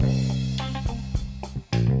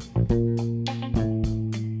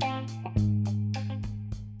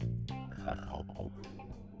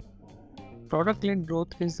Product-led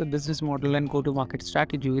growth is a business model and go-to-market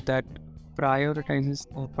strategy that prioritizes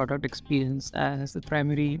the product experience as the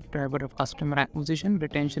primary driver of customer acquisition,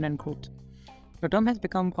 retention, and growth. The term has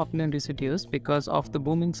become popular in recent years because of the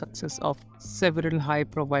booming success of several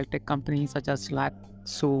high-profile tech companies such as Slack,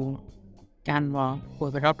 Zoom, Canva, who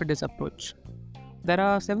have adopted this approach. There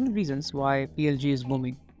are several reasons why PLG is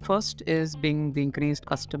booming. First is being the increased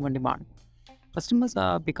customer demand. Customers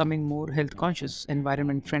are becoming more health conscious,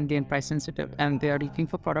 environment friendly, and price sensitive, and they are looking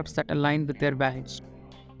for products that align with their values.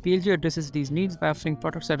 PLG addresses these needs by offering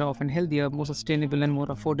products that are often healthier, more sustainable, and more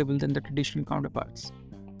affordable than the traditional counterparts.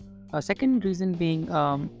 A second reason being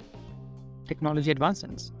technology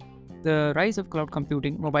advancements. The rise of cloud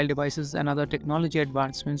computing, mobile devices, and other technology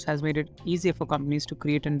advancements has made it easier for companies to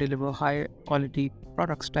create and deliver high quality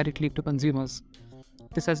products directly to consumers.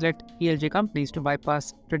 This has led PLG companies to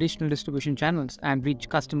bypass traditional distribution channels and reach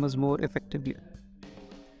customers more effectively.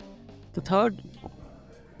 The third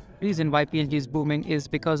reason why PLG is booming is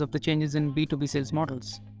because of the changes in B2B sales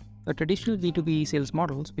models. The traditional B2B sales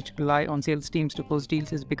models, which rely on sales teams to close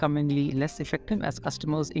deals, is becoming less effective as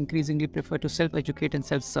customers increasingly prefer to self-educate and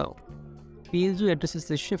self-serve. PLG addresses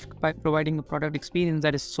this shift by providing a product experience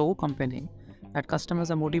that is so compelling that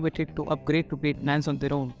customers are motivated to upgrade to paid plans on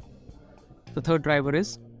their own. The third driver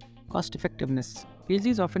is cost effectiveness. PLG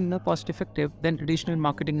is often more cost effective than traditional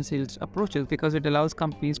marketing and sales approaches because it allows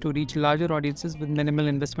companies to reach larger audiences with minimal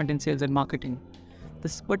investment in sales and marketing.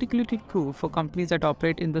 This is particularly true for companies that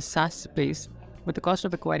operate in the SaaS space, where the cost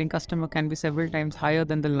of acquiring customer can be several times higher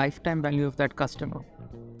than the lifetime value of that customer.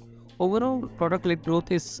 Overall, product-led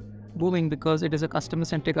growth is booming because it is a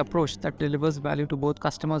customer-centric approach that delivers value to both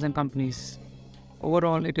customers and companies.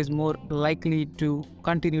 Overall, it is more likely to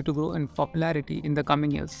continue to grow in popularity in the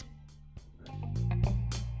coming years.